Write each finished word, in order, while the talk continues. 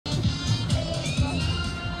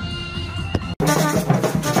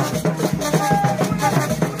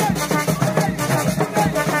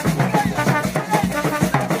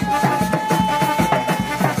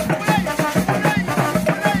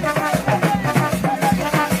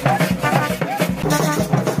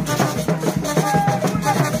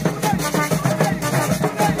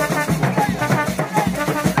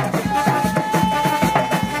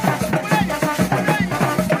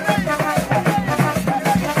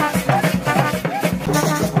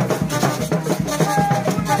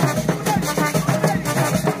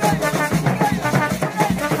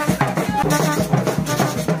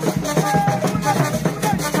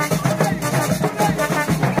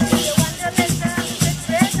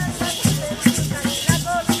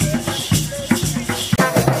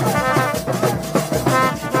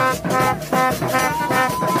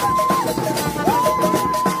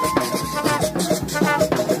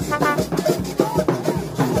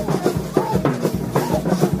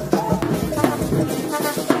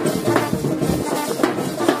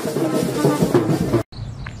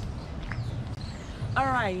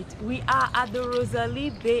Rosalie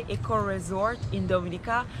Bay Eco Resort in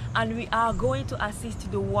Dominica, and we are going to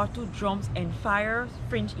assist the WATO Drums and Fire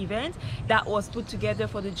fringe event that was put together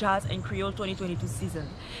for the Jazz and Creole 2022 season.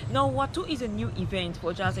 Now, WATO is a new event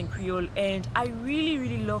for Jazz and Creole, and I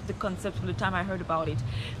really love the concept from the time I heard about it.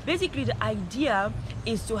 Basically, the idea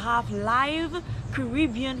is to have live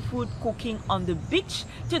Caribbean food cooking on the beach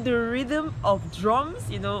to the rhythm of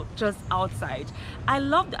drums, you know, just outside. I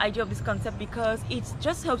love the idea of this concept because it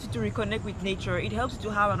just helps you to reconnect with nature. It helps you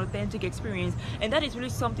to have an authentic experience, and that is really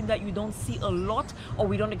something that you don't see a lot, or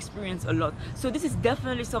we don't experience a lot. So this is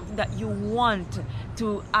definitely something that you want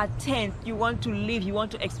to attend, you want to live, you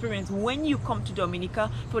want to experience when you come to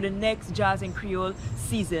Dominica for the next Jazz and Creole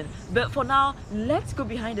season. But for now, let's go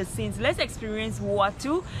behind the scenes. Let's experience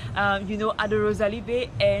WATO, you know, at the Rosalie Bay,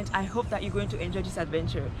 and I hope that you're going to enjoy this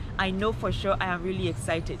adventure. I know for sure. I am really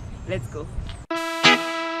excited. Let's go.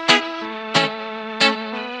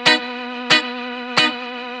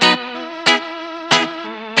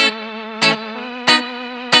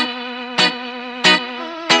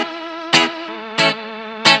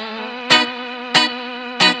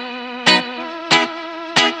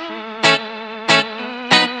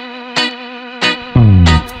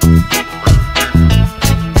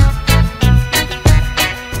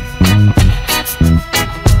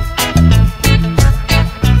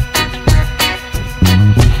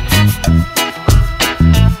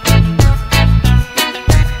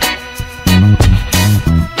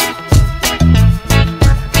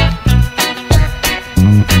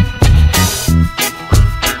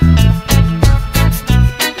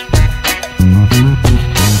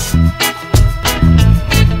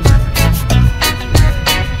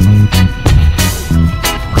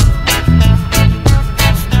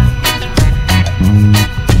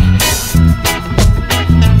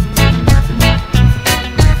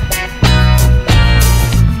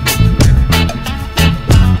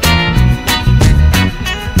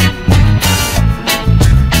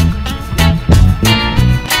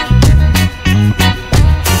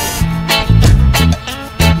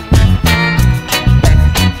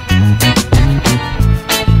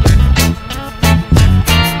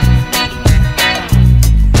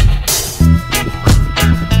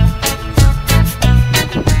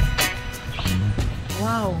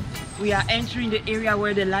 We are entering the area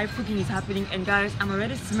where the live cooking is happening, and guys, I'm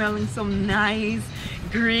already smelling some nice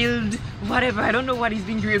grilled whatever. I don't know what is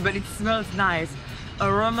being grilled, but it smells nice.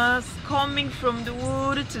 Aromas coming from the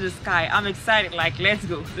wood to the sky. I'm excited. Like, let's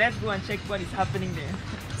go and check what is happening there.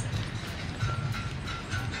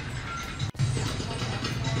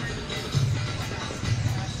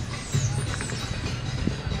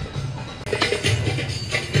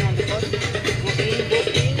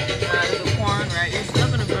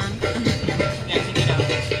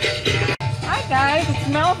 It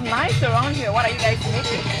smells nice around here. What are you guys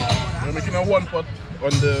making? We're making a one pot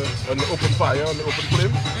on the open fire, on the open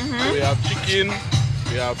flame. So we have chicken,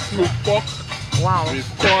 we have smoked pork, with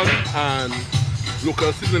corn and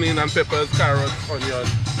local seasoning and peppers, carrots, onion,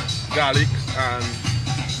 garlic, and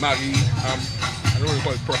Maggi. I don't really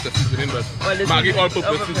call it processed seasoning, but Maggi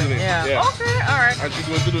all-purpose seasoning. Yeah. Okay, all right. And she's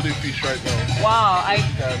going to do the fish right now. Wow,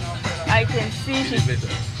 I can see she's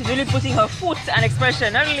really putting her foot and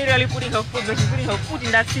expression. Not literally putting her foot, but she's putting her foot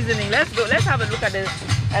in that seasoning. Let's go. Let's have a look at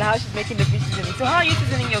how she's making the fish seasoning. So how are you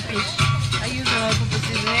seasoning your fish? I use all-purpose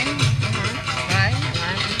seasoning, lime,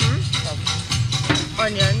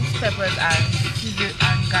 onions, peppers, and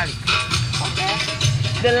garlic. Okay.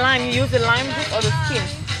 The lime, you use the lime juice or the skin?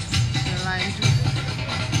 The lime juice.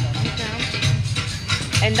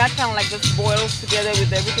 Okay. And that kind of like just boils together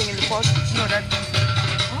with everything in the pot? No, that doesn't.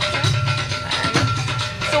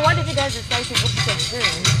 So what did you guys decide to book this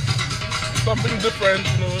experience? Something different,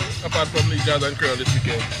 you know, apart from the Jazz and Creole this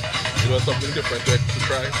weekend. It was something different to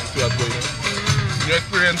try, to see what's going on. New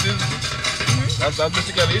experiences, that's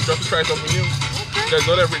basically it, just to try something new. Because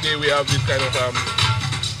not every day we have this kind of, how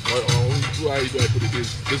do I put it,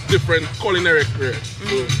 this different culinary experience.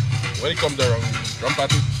 So when it comes around, drum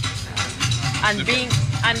party. And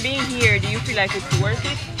being here, do you feel like it's worth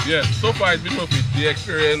it? Yes, so far it's been worth it. The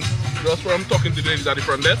experience, just from talking to the ladies at the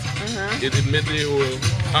front desk, it made the whole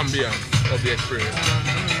ambience of the experience.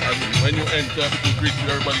 And when you enter, people greet you,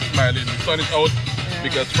 everybody smiling. The sun is out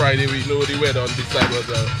because Friday we know the weather on this side was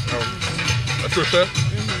atrocious.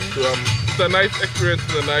 So it's a nice experience,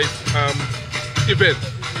 it's a nice event.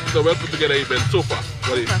 It's a well put together event so far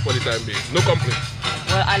for the time being. No complaints.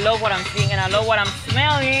 Well, I love what I'm seeing and I love what I'm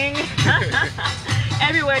smelling.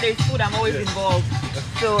 Everywhere there's food, I'm always involved.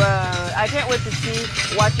 So I can't wait to see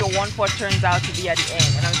what your 1-pot turns out to be at the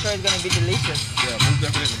end, and I'm sure it's going to be delicious. Yeah, most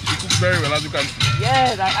definitely. She cooks very well, as you can see.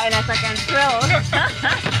 Yes, and as I can tell.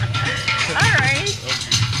 All right.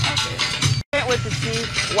 Okay. I can't wait to see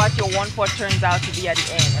what your 1-pot turns out to be at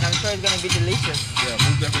the end, and I'm sure it's going to be delicious. Yeah,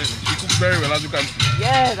 most definitely. She cooks very well, as you can see.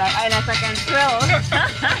 Yes, and as I can tell.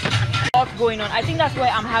 What's going on? I think that's why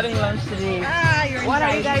I'm having lunch today. What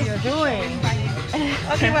are you guys doing?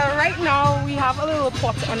 Okay, well, right now we have a little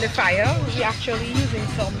pot on the fire. We're actually using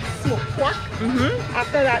some smoked pork.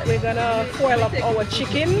 After that, we're gonna foil up our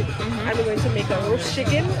chicken, and we're going to make a roast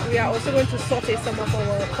chicken. We are also going to saute some of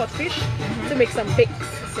our codfish to make some bakes.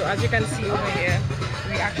 So as you can see over here,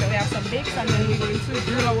 we actually have some bakes, and then we're going to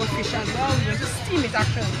grill our fish as well. We're going to steam it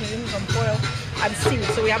actually, put in some oil and steam it.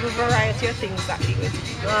 So we have a variety of things that we're going to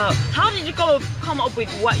do. Wow. How did you come up with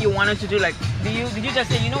what you wanted to do? Like, did you just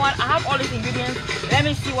say, you know what, I have all these ingredients, let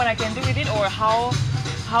me see what I can do with it, or how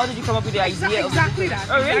did you come up with the idea? Exactly that.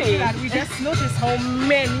 Oh, really? Exactly that. We just noticed how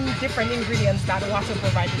many different ingredients that WATO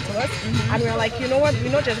provided to us, and we are like, you know what,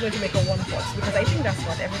 we're not just going to make a 1-pot, because I think that's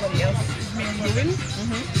what everybody else is maybe doing.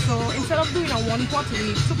 So instead of doing a 1-pot,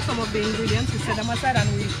 we took some of the ingredients, we set them aside, and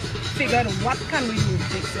we figured what can we do with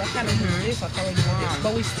this, what can we do with this, what can we do with this.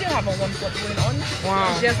 But we still have a 1-pot going on.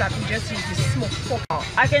 It's just that we just use the smoked pork.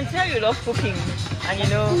 I can tell you love cooking, and you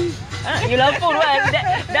know, you love food. Well,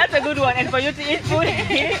 that's a good one. And for you to eat food,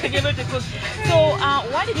 you need to be able to cook. So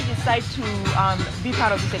why did you decide to be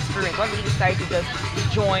part of this experience? Why did you decide to just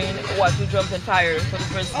join WATO Drums and Fire for the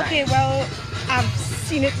first time? Okay, well, I've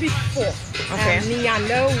seen it before. Okay. Me and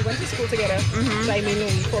her, we went to school together. So I mean, we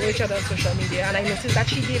follow each other on social media, and I noticed that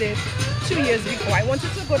she did it 2 years before. I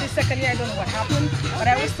wanted to go the second year. I don't know what happened, but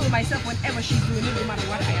I always told myself whenever she's doing it, no matter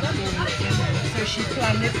what, I am doing it. So she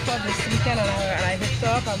planned it for this weekend, and I hit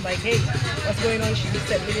her up. I'm like, hey, what's going on? She just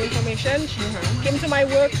sent me the information. She came to my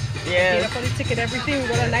work. Paid for the ticket, everything. We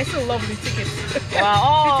got a nice little lovely ticket.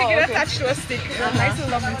 Wow. The ticket attached to a stick. A nice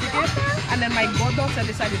little lovely ticket. And then my goddaughter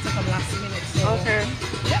decided to come last minute. So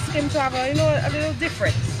just came to have a, a little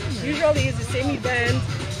difference. Usually it's the same event.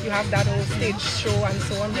 You have that whole stage show and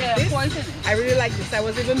so on. I really like this. I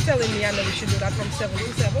was even telling me and we should do that from 7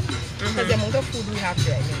 to 7 because the amount of food we have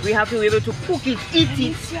there. We have to be able to cook it, eat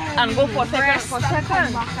it, and go for seconds.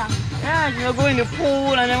 Yeah, go in the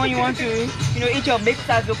pool, and then when you want to, eat your baked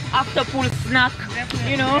as the after pool snack,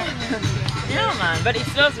 Yeah, man, but it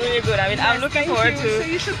smells really good. I mean, I'm looking forward to. So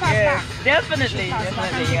you should pass back. Definitely,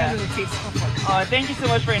 yeah. Oh, thank you so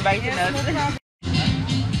much for inviting us.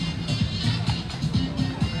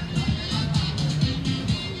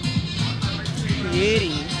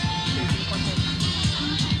 Beauty.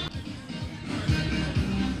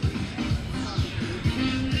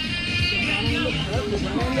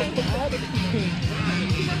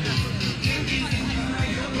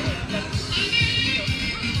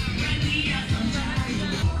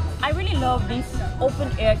 I really love this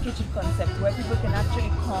open air kitchen concept where people can actually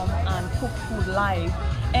come and cook food live.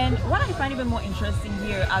 And what I find even more interesting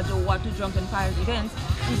here at the WATO Drums and Fire event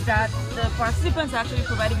is that the participants are actually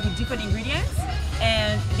provided with different ingredients,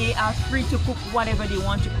 and they are free to cook whatever they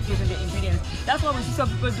want to cook using the ingredients. That's why we see some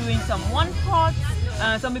people doing some 1-pot,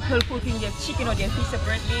 some people cooking their chicken or their fish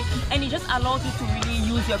separately, and it just allows you to really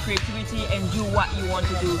use your creativity and do what you want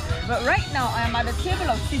to do. But right now I am at the table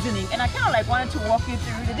of seasoning, and I kind of wanted to walk you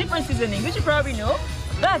through the different seasonings, which you probably know,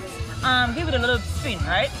 but give it a little spin,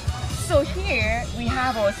 right? So here we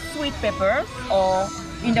have our sweet peppers, or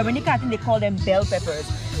in Dominica I think they call them bell peppers.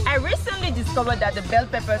 I recently discovered that the bell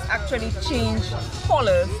peppers actually change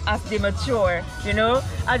colors as they mature,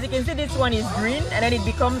 As you can see, this one is green and then it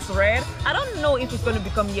becomes red. I don't know if it's going to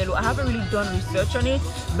become yellow. I haven't really done research on it,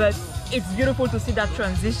 but it's beautiful to see that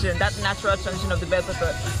transition, that natural transition of the bell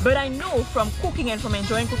pepper. But I know from cooking and from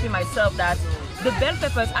enjoying cooking myself that the bell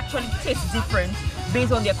peppers actually taste different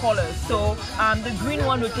based on their colors. So the green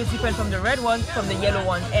one will taste different from the red one, from the yellow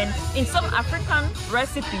one. And in some African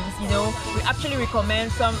recipes, we actually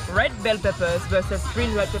recommend some red bell peppers versus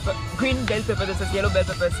green bell pepper versus yellow bell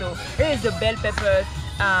pepper. So here is the bell pepper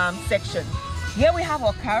section. Here we have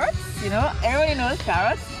our carrots. Everybody knows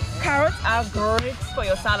carrots. Carrots are great for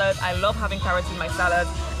your salad. I love having carrots in my salad,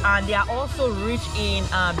 and they are also rich in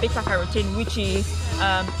beta-carotene, which is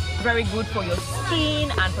very good for your skin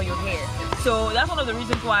and for your hair. So that's one of the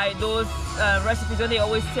reasons why those recipes, when they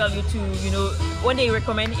always tell you to, when they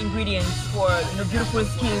recommend ingredients for beautiful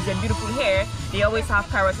skins and beautiful hair, they always have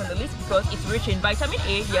carrots on the list because it's rich in vitamin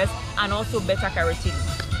A, yes, and also beta-carotene.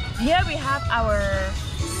 Here we have our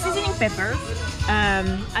seasoning peppers.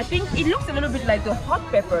 I think it looks a little bit like the hot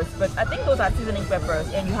peppers, but I think those are seasoning peppers,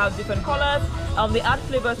 and you have different colors. They add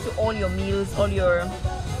flavors to all your meals, all your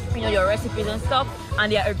your recipes and stuff,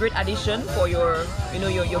 and they are a great addition for your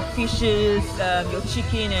your fishes, your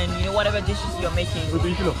chicken, and whatever dishes you're making.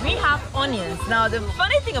 We have onions. Now the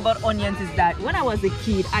funny thing about onions is that when I was a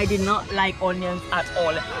kid, I did not like onions at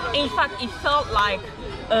all. In fact, it felt like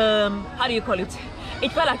how do you call it?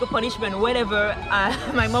 It felt like a punishment whenever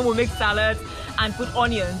my mom would make salads and put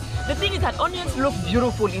onions. The thing is that onions look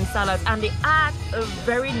beautiful in salads, and they add a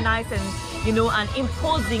very nice and an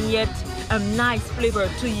imposing yet nice flavor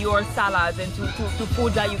to your salads and to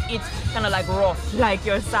food that you eat kind of like raw, like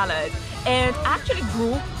your salad. And I actually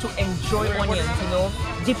grew to enjoy onions,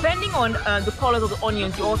 Depending on the colors of the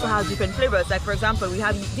onions, you also have different flavors. Like for example, we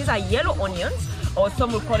have, these are yellow onions, or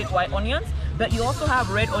some will call it white onions. But you also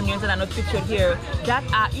have red onions that are not pictured here that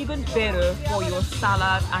are even better for your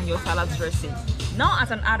salad and your salad dressing. Now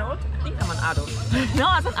as an adult, I think I'm an adult.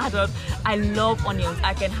 Now as an adult, I love onions.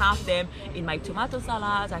 I can have them in my tomato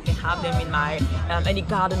salads. I can have them in my any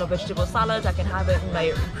garden or vegetable salads. I can have them in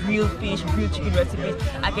my grilled fish, grilled chicken recipes.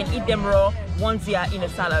 I can eat them raw once they are in a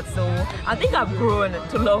salad. So I think I've grown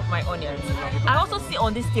to love my onions. I also see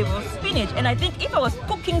on this table spinach, and I think if I was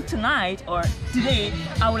cooking tonight or today,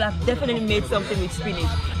 I would have definitely made something with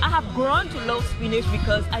spinach. I have grown to love spinach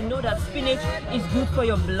because I know that spinach is good for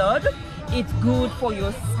your blood. It's good for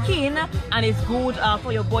your skin, and it's good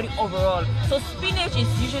for your body overall. So spinach is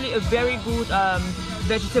usually a very good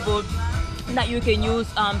vegetable that you can use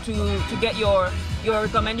to get your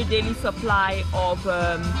recommended daily supply of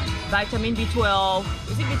vitamin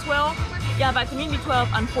B12. Is it B12? Yeah, vitamin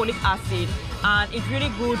B12 and folic acid. And it's really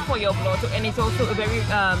good for your blood, and it's also a very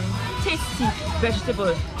tasty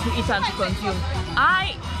vegetable to eat and to consume.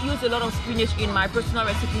 I use a lot of spinach in my personal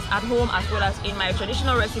recipes at home, as well as in my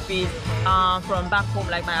traditional recipes from back home,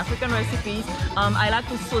 like my African recipes. I like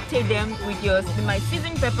to saute them with my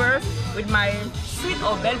seasoned peppers, with my sweet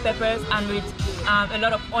or bell peppers, and with a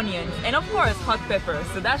lot of onions, and of course hot peppers.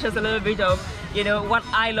 So that's just a little bit of what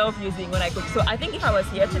I love using when I cook. So I think if I was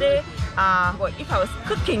here today, or if I was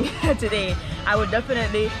cooking today, I would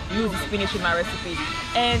definitely use spinach in my recipe.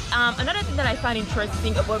 And another thing that I find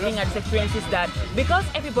interesting about being at this experience is that because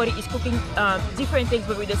everybody is cooking different things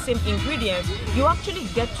but with the same ingredients, you actually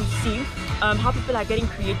get to see how people are getting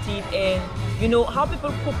creative, and how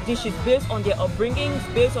people cook dishes based on their upbringings,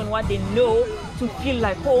 based on what they know to feel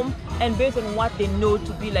like home, and based on what they know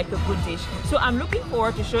to be like a good dish. So I'm looking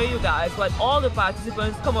forward to show you guys what all the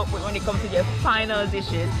participants come up with when it comes to their final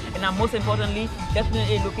dishes, and I'm most importantly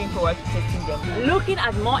definitely looking forward to tasting them. Looking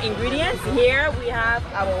at more ingredients, here we have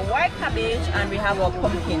our white cabbage and we have our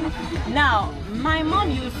pumpkin. Now my mom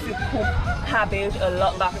used to cook cabbage a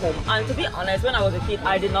lot back home, and to be honest, when I was a kid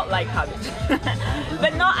I did not like cabbage.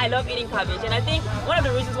 But now I love eating cabbage, and I think one of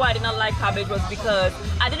the reasons why I did not like cabbage was because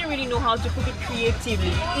I didn't really know how to cook it creatively.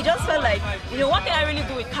 It just felt like, what can I really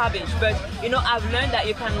do with cabbage? But I've learned that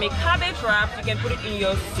you can make cabbage wraps, you can put it in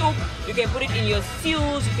your soup, you can put it in your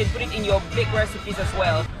stews, you can put it in your baked recipes as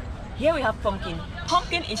well. Here we have pumpkin.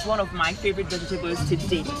 Pumpkin is one of my favorite vegetables to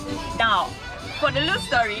date. Now, for the little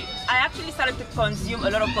story, I actually started to consume a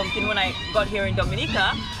lot of pumpkin when I got here in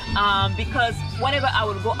Dominica, because whenever I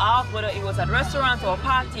would go out, whether it was at restaurants or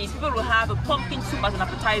parties, people would have a pumpkin soup as an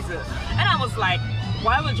appetizer. And I was like,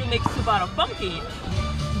 why would you make soup out of pumpkin?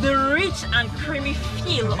 The rich and creamy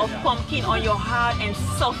feel of pumpkin on your hard and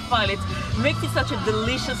soft palate makes it such a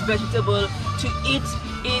delicious vegetable to eat,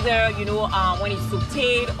 either when it's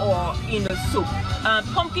sauteed or in a soup.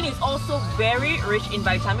 Pumpkin is also very rich in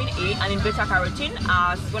vitamin A and in beta carotene,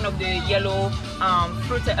 as one of the yellow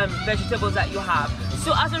vegetables that you have.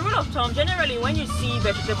 So as a rule of thumb, generally when you see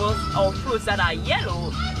vegetables or fruits that are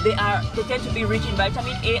yellow, they tend to be rich in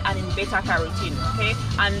vitamin A and in beta carotene. Okay,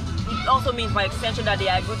 and it also means by extension that they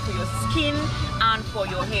are good for your skin and for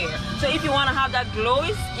your hair. So if you want to have that glowy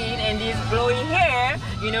skin and this glowy hair,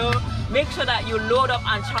 make sure that you load up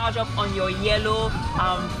and charge up on your yellow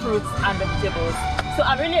fruits and vegetables. So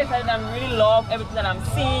I'm really excited. I really love everything that I'm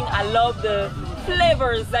seeing. I love the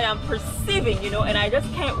flavors that I'm perceiving, and I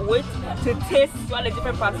just can't wait to taste what the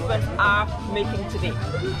different participants are making today.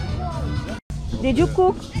 Did you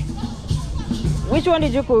cook? Which one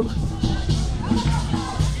did you cook?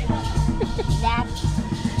 That.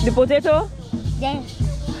 The potato? Yes.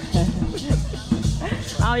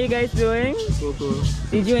 How are you guys doing? So cool.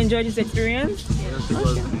 Did you enjoy this experience? Yes, it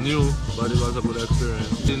was new, but it was a good experience.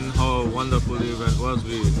 Seeing how wonderful the event was,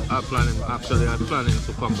 we are planning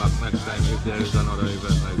to come back next time if there is another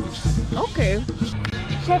event like this. Okay.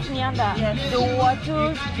 Chef Nyanda, the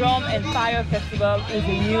WATO Drum and Fire Festival is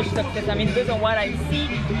a huge success. I mean, based on what I see,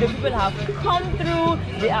 the people have come through,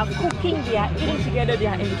 they are cooking, they are eating together, they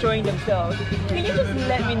are enjoying themselves. Can you just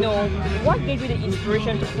let me know what gave you the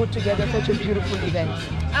inspiration to put together such a beautiful event?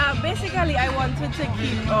 Basically, I wanted to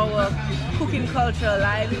keep our cooking culture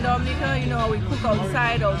alive in Dominica. You know, how we cook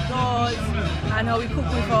outside, outdoors, and how we cook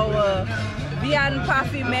with our viand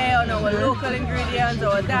parfumé on our local ingredients,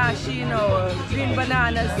 our dashi, our green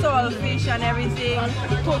bananas, saltfish and everything,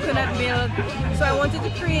 coconut milk. So I wanted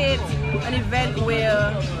to create an event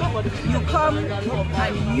where you come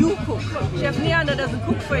and you cook. Chef Nyanda doesn't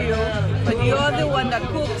cook for you, but you're the one that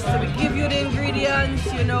cooks. So we give you the ingredients,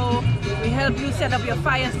 you know, we help you set up your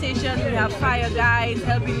fire station, we have fire guys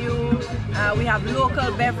helping you, we have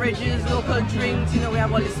local beverages, local drinks, you know, we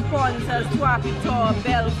have all the sponsors, Twapitor,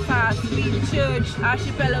 Belfast, Lead Church,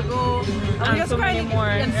 Archipelago, and so many more.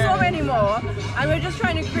 And so many more. And we're just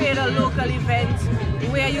trying to create a local event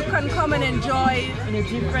where you can come and enjoy in a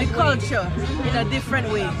different culture in a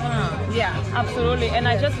different way. Yeah, absolutely. And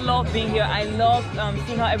I just love being here. I love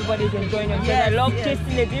seeing how everybody's enjoying themselves. Yes, I love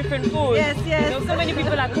tasting the different food. Yes, yes. You know, so many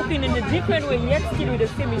people are cooking in a different way, yet still with the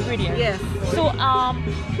same ingredients. Yes. So,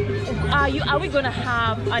 are we gonna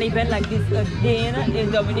have an event like this again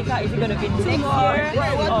in Dominica? Is it gonna be next year?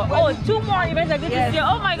 Two more events like this this year.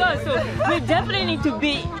 Oh my God! So we definitely need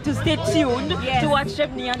to stay tuned to what Chef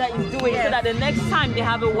Nyanda is doing, so that the next time they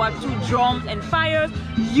have a WATO Drums and Fires,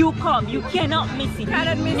 you come. You cannot miss it.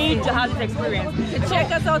 You need to have this experience.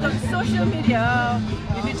 Check us out on social media.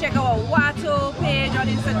 If you check our WATO page on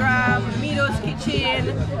Instagram, Medo's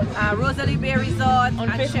Kitchen, Rosalie Bay Resort, on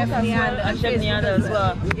and Facebook Chef as Nyanda, well, and Chef Nyanda as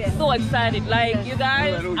well. Yes. So excited. Like you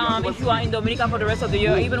guys, if you are in Dominica for the rest of the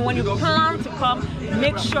year, even when you plan to come,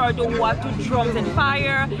 make sure the WATO Drums and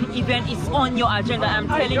Fire event is on your agenda. I'm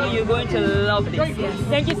telling you, you're going to love this. Yes.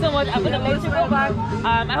 Thank you so much. I'm gonna let you go back.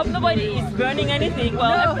 I hope nobody is burning anything.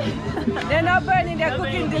 Well, no, they're not burning. They're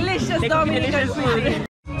cooking delicious Dominican food.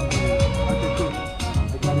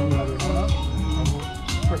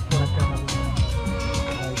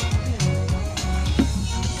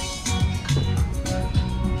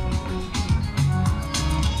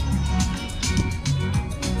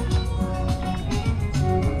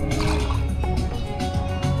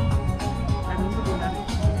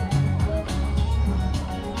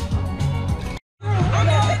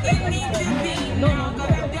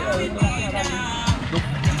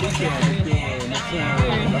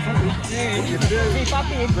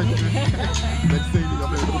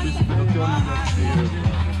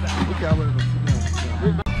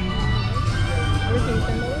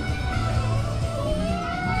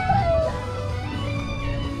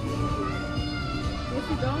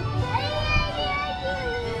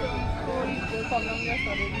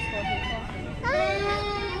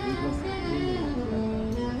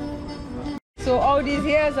 So all these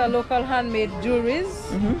here are local handmade jewelries,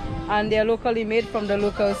 and they're locally made from the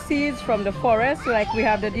local seeds from the forest. Like we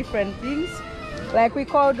have the different things, like we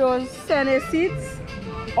call those sene seeds,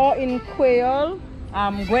 or in Creole,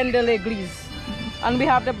 Gwendole Glis. And we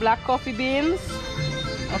have the black coffee beans,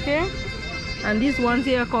 okay? And these ones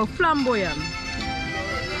here are called flamboyant.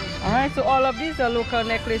 All right, so all of these are local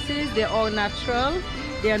necklaces. They're all natural.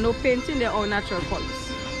 They are no painting, they're all natural colors.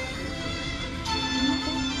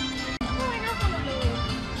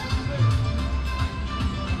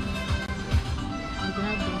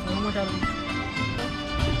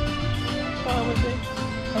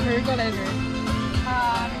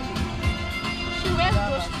 She wears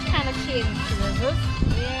those kind of chains.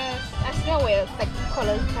 Yes. I still wear like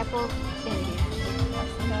colors type of thing.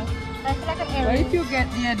 That's like an But earring. if you get,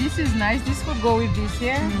 yeah, this is nice. This could go with this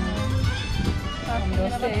here.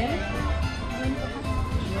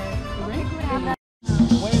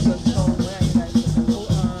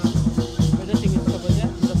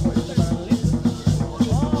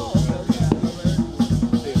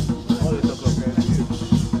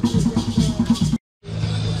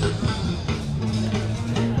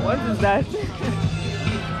 what is that?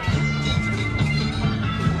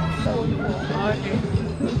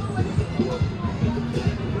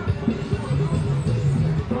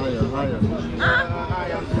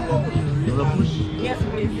 Yes,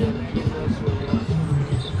 please.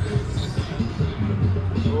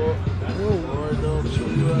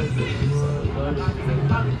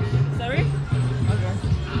 Sorry?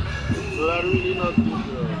 So that really not good.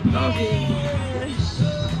 Okay.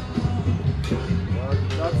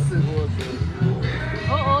 That's it.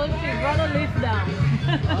 Oh, she brought a leaf down.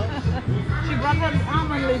 She brought her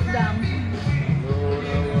almond leaf down.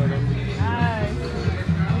 Nice.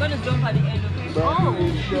 I'm gonna jump at the end, okay? Oh!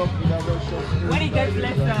 When it gets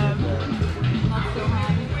less, not so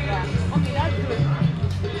hard. Yeah. Okay, that's good.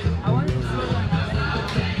 I want to slow down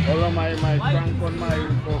now. All of my crank on my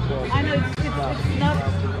focus. I know it's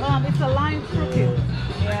not, it's a line crooked.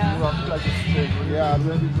 Yeah. Yeah, I'm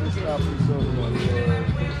ready to stop this one.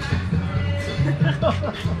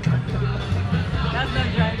 That's not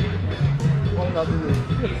driving. Oh, that's it.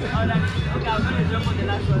 Oh, that's it. Okay, I'm gonna jump on the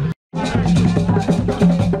last one.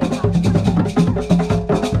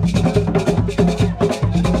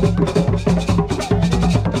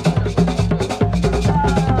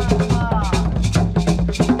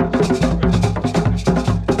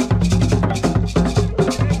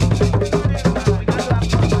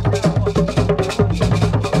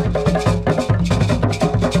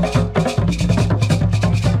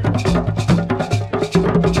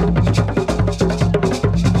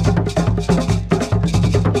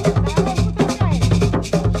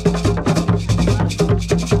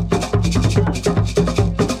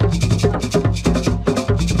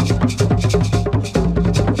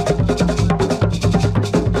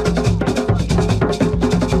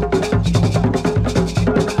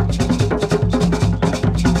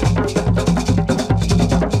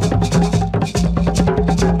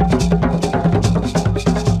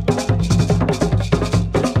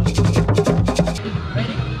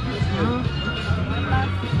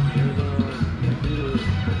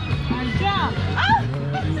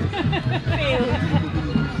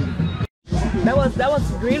 That was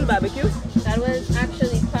grilled barbecue? That was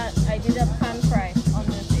actually I did a pan fry on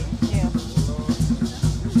the thing. Yeah.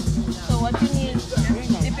 So what you need,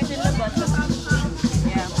 dip it in the butter.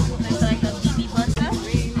 Yeah. It's like a BB butter.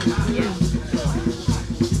 Yeah.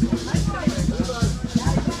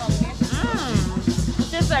 It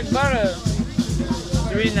tastes like butter.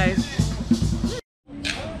 It's really nice.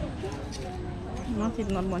 Not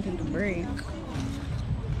even not wanting to break.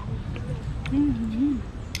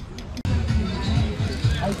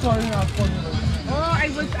 I saw you on phone. Oh, I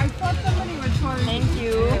thought somebody was calling. Thank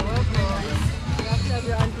you.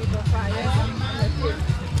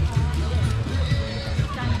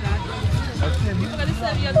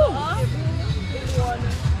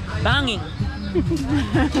 Banging.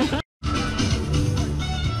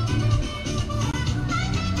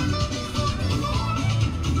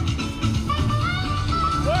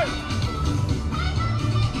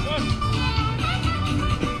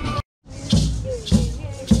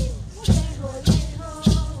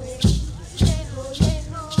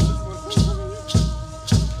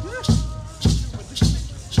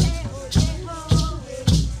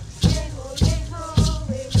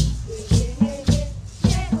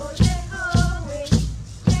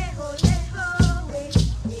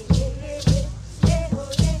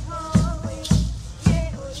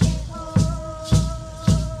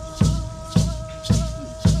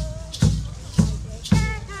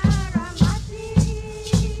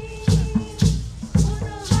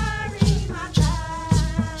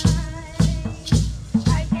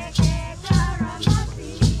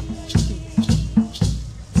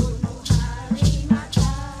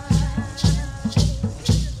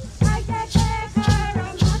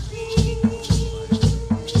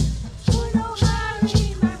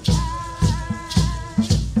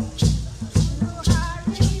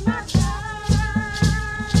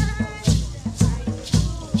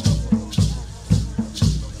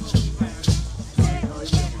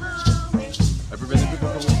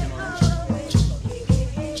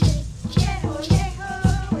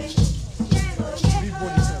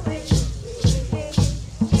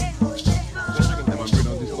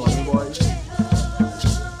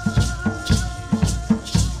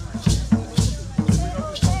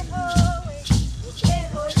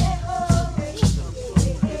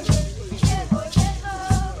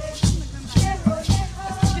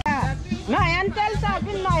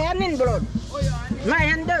 My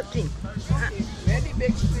hand dirty.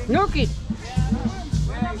 Look it.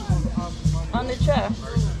 On the chair.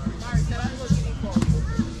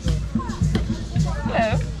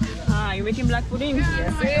 Hello. Ah, you're making black pudding?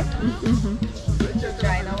 Yes, sir.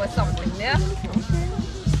 Trying out something there.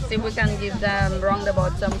 See if we can give them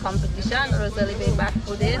roundabout some competition. Rosalie Bay back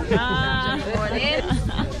pudding. Ah.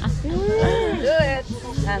 Do it.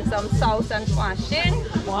 And some sauce and washing.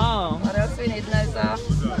 Wow. What else we need now, sir?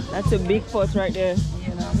 That's a big pot right there.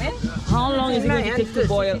 You know what I mean? How long is it going to take to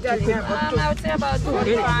boil? I would say about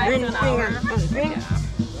 45 an hour.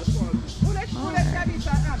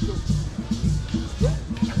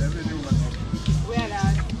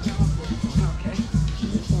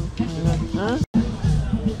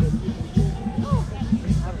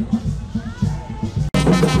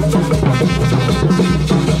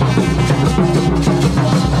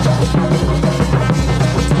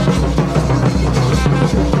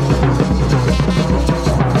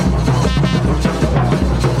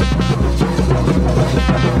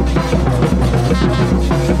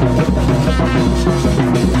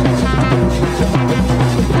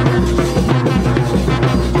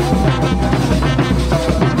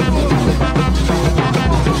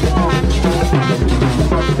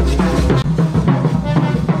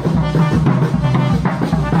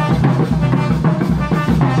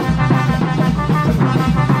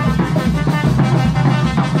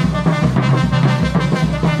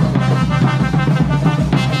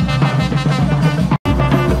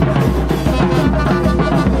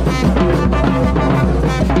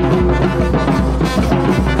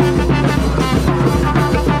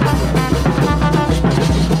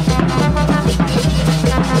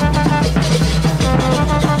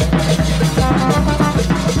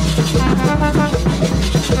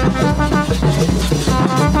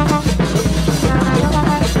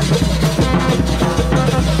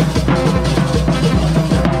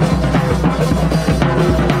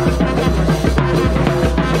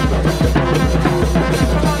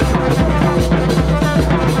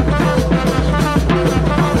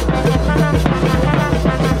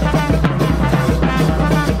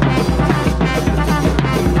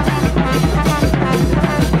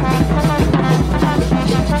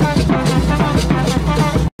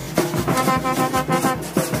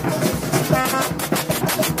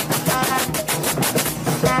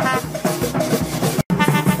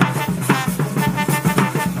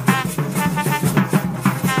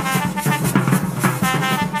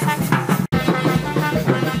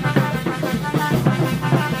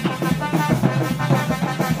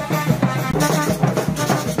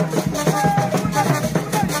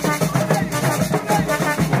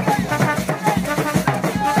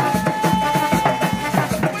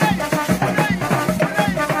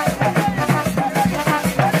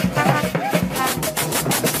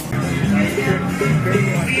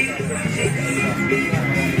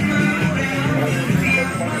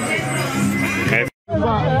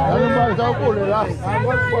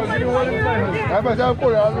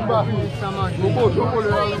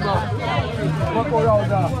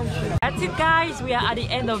 That's it, guys. We are at the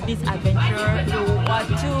end of this adventure, the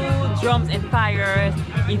WATO Drums and Fire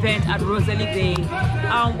event at Rosalie Bay.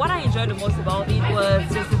 What I enjoyed the most about it was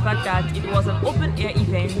just the fact that it was an open air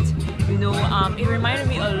event. You know, it reminded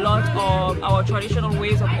me a lot of our traditional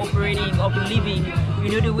ways of operating, of living.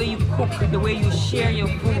 You know, the way you cook, the way you share your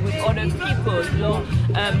food with other people, you know,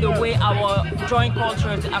 the way our joint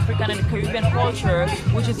culture, the African and the Caribbean culture,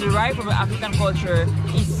 which is derived from the African culture,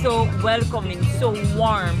 is so welcoming, so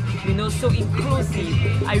warm, you know, so inclusive.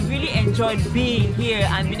 I really enjoyed being here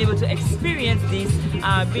and being able to experience this,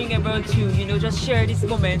 being able to, you know, just share this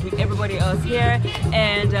moment with everybody else here.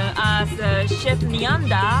 And as Chef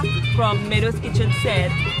Nianda from Medo's Kitchen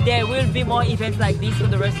said, there will be more events like this for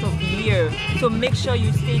the rest of the year. So make sure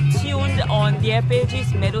you stay tuned on their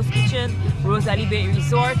pages, Medo's Kitchen, Rosalie Bay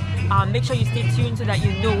Resort. Make sure you stay tuned so that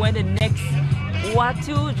you know when the next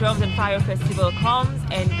WATO Drums and Fire Festival comes,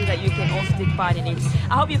 and so that you can also take part in it.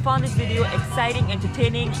 I hope you found this video exciting,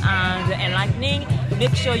 entertaining, and enlightening.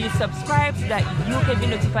 Make sure you subscribe so that you can be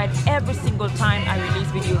notified every single time I release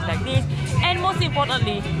videos like this. And most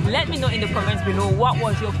importantly, let me know in the comments below what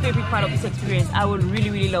was your favorite part of this experience. I would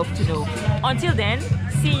really love to know. Until then,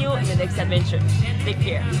 see you in the next adventure. Take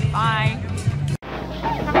care. Bye.